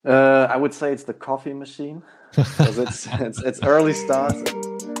I would say it's the coffee machine because it's early start.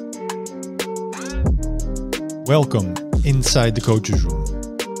 Welcome inside the Coaches Room,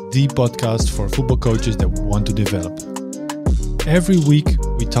 the podcast for football coaches that want to develop. Every week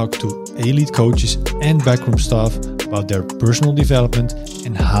we talk to elite coaches and backroom staff about their personal development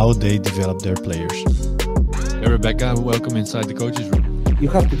and how they develop their players. Hey Rebecca, welcome inside the Coaches Room. You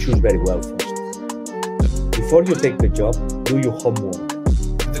have to choose very well first. Before you take the job, do your homework.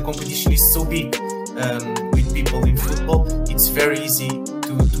 The competition is so big with people in football, it's very easy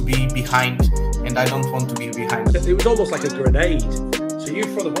to be behind, and I don't want to be behind. It was almost like a grenade. So you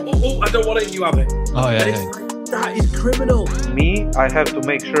throw the ball, I don't want it, you have it. Oh yeah, Like, that is criminal. Me, I have to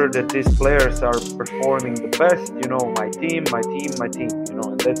make sure that these players are performing the best, my team,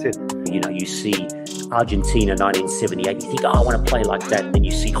 and that's it. You see Argentina 1978, you think, I want to play like that. And then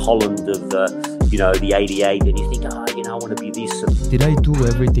you see Holland of, the 88, and you think, I want to be this. Did I do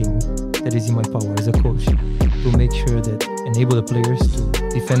everything that is in my power as a coach to make sure that enable the players to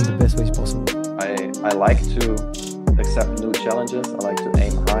defend the best ways possible? I like to accept new challenges. I like to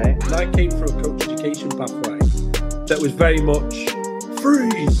aim high. I came through a coach education pathway that was very much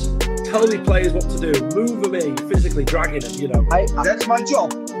freeze, tell the players what to do, move them in, physically dragging them, That's my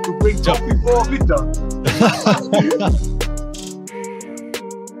job, to bring coffee for me done.